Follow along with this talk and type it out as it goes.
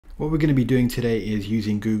What we're going to be doing today is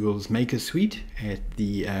using Google's Maker Suite at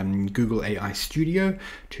the Google AI Studio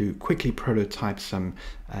to quickly prototype some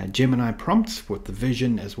Gemini prompts with the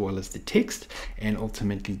vision as well as the text, and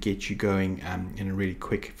ultimately get you going in a really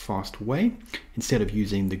quick, fast way. Instead of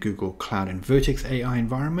using the Google Cloud and Vertex AI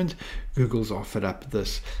environment, Google's offered up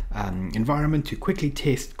this environment to quickly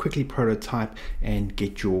test, quickly prototype, and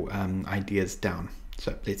get your ideas down.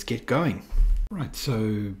 So let's get going. Right,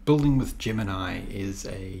 so building with Gemini is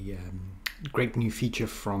a great new feature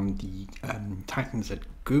from the Titans at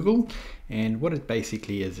Google, and what it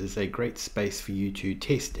basically is a great space for you to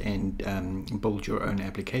test and build your own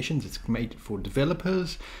applications. It's made for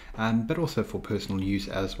developers, but also for personal use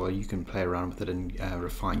as well. You can play around with it and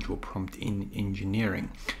refine your prompt in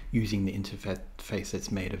engineering using the interface that's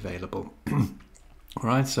made available.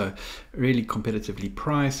 Alright, so really competitively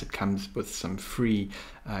priced. It comes with some free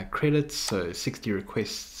credits, so 60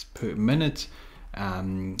 requests per minute,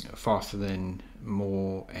 faster and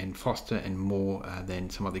more than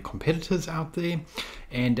some of the competitors out there,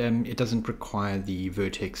 and it doesn't require the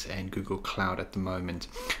Vertex and Google Cloud at the moment.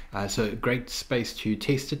 So a great space to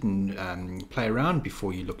test it and play around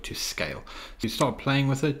before you look to scale. So you start playing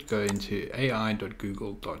with it, go into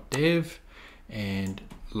ai.google.dev and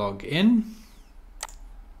log in.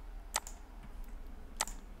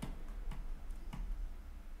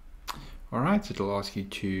 Alright, it'll ask you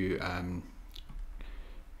to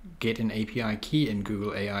get an API key in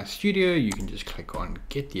Google AI Studio. You can just click on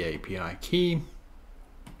get the API key,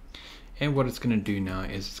 and what it's going to do now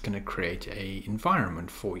is it's going to create a environment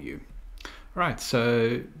for you. Right,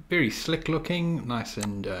 so very slick looking, nice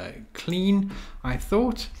and clean, I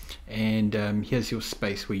thought. And here's your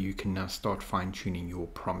space where you can now start fine-tuning your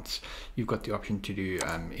prompts. You've got the option to do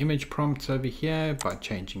image prompts over here by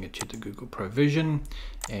changing it to the Google Pro Vision,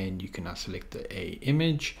 and you can now select a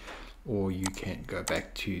image, or you can go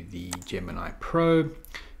back to the Gemini Pro,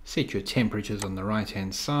 set your temperatures on the right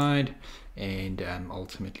hand side, and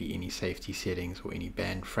ultimately any safety settings or any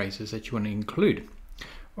banned phrases that you want to include.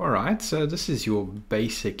 Alright, so this is your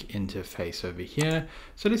basic interface over here.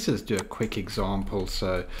 So let's just do a quick example.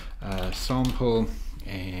 So sample,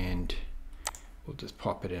 and we'll just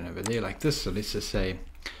pop it in over there like this. So let's just say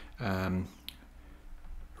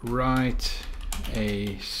write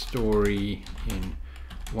a story in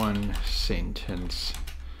 1 sentence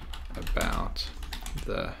about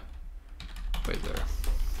the weather,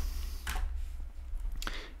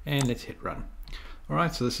 and let's hit run.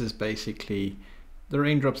 Alright, so this is basically the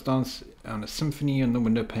raindrops dance on a symphony on the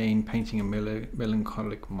window pane, painting a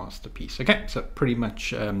melancholic masterpiece. Okay, so pretty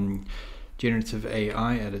much generative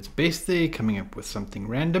AI at its best there, coming up with something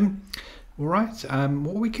random. All right,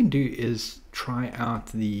 what we can do is try out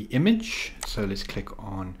the image. So let's click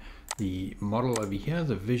on the model over here,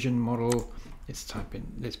 the vision model. Let's type in,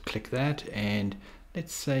 let's click that, and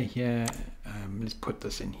let's say here, let's put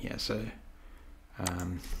this in here. So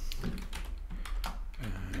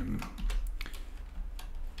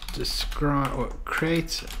describe or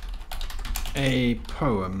create a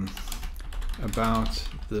poem about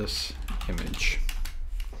this image,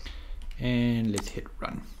 and let's hit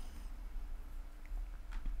run.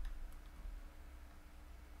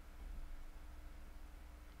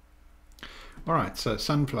 Alright, so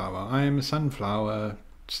sunflower. I am a sunflower,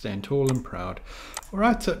 stand tall and proud.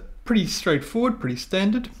 Alright, so pretty straightforward, pretty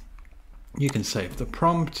standard. You can save the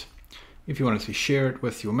prompt. If you wanted to share it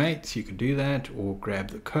with your mates, you could do that, or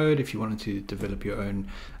grab the code if you wanted to develop your own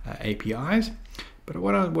APIs. But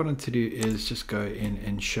what I wanted to do is just go in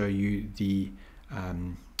and show you the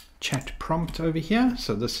chat prompt over here.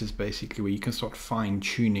 So this is basically where you can start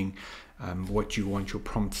fine-tuning what you want your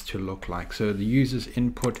prompts to look like. So the user's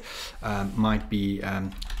input might be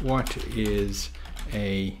what is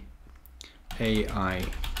a AI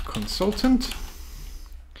consultant,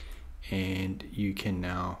 and you can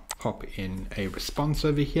now pop in a response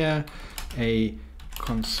over here. A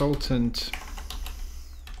consultant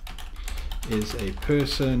is a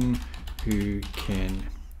person who can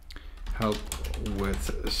help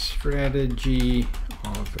with strategy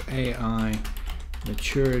of AI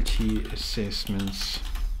maturity assessments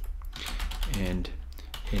and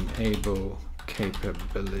enable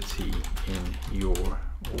capability in your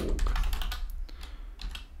org.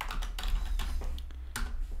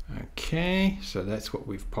 Okay, so that's what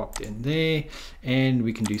we've popped in there, and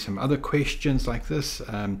we can do some other questions like this.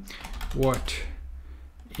 What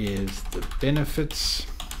is the benefits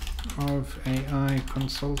of AI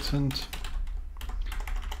consultant?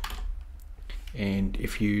 And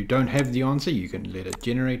if you don't have the answer, you can let it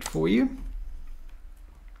generate for you.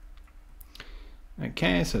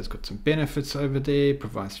 Okay, so it's got some benefits over there,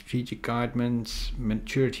 provides strategic guidance,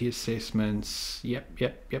 maturity assessments, yep,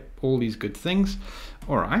 all these good things.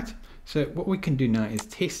 All right, so what we can do now is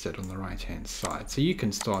test it on the right hand side. So you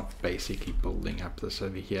can start basically building up this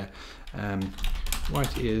over here.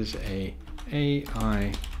 What is a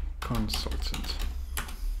AI consultant?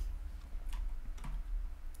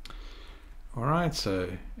 All right,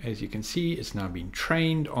 so as you can see, it's now been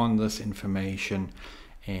trained on this information.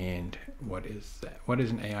 And what is that? What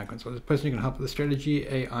is an AI consultant? It's a person who can help with the strategy,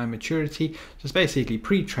 AI maturity. Just basically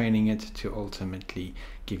pre-training it to ultimately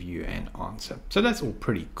give you an answer. So that's all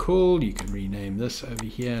pretty cool. You can rename this over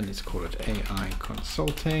here. Let's call it AI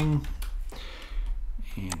consulting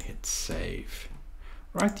and hit save.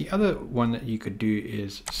 Right, the other one that you could do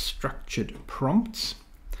is structured prompts.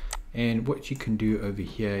 And what you can do over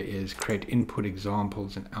here is create input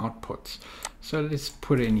examples and outputs. So let's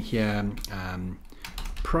put in here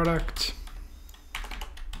product,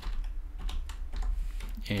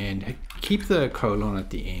 and keep the colon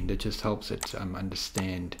at the end. It just helps it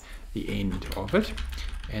understand the end of it.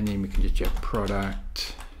 And then we can just have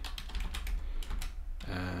product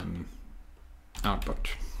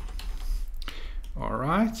output. All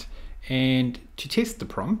right, and to test the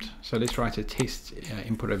prompt, so let's write a test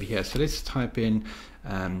input over here. So let's type in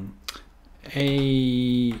well,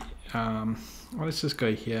 let's just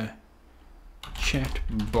go here,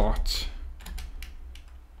 chatbot.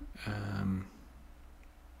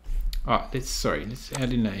 Let's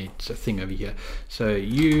add in a thing over here. So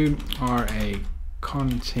you are a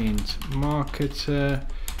content marketer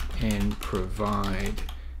and provide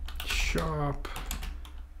sharp,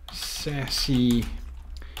 sassy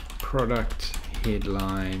product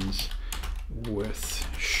headlines with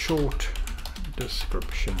short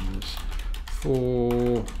descriptions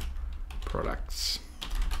for products.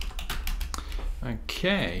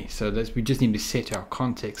 Okay, so we just need to set our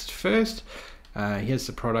context first. Here's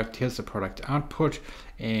the product output,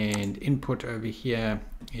 and input over here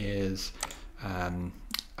is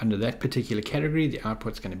under that particular category. The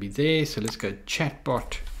output's going to be there. So let's go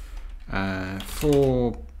chatbot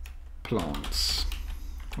for plants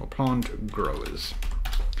or plant growers.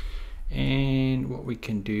 And what we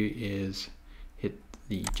can do is hit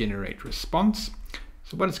the generate response.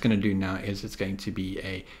 So what it's going to do now is it's going to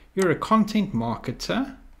be you're a content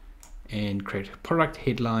marketer, and create product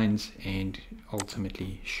headlines and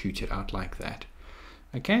ultimately shoot it out like that.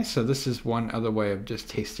 Okay, so this is one other way of just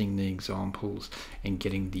testing the examples and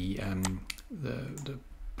getting the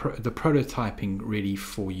prototyping ready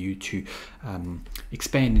for you to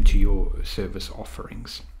expand into your service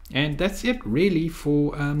offerings. And that's it really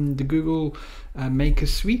for the Google Maker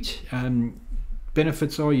Suite.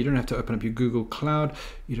 Benefits are you don't have to open up your Google Cloud,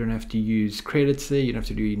 you don't have to use credits there, you don't have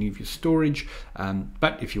to do any of your storage,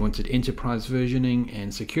 but if you wanted enterprise versioning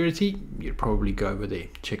and security, you'd probably go over there.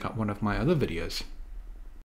 Check out one of my other videos.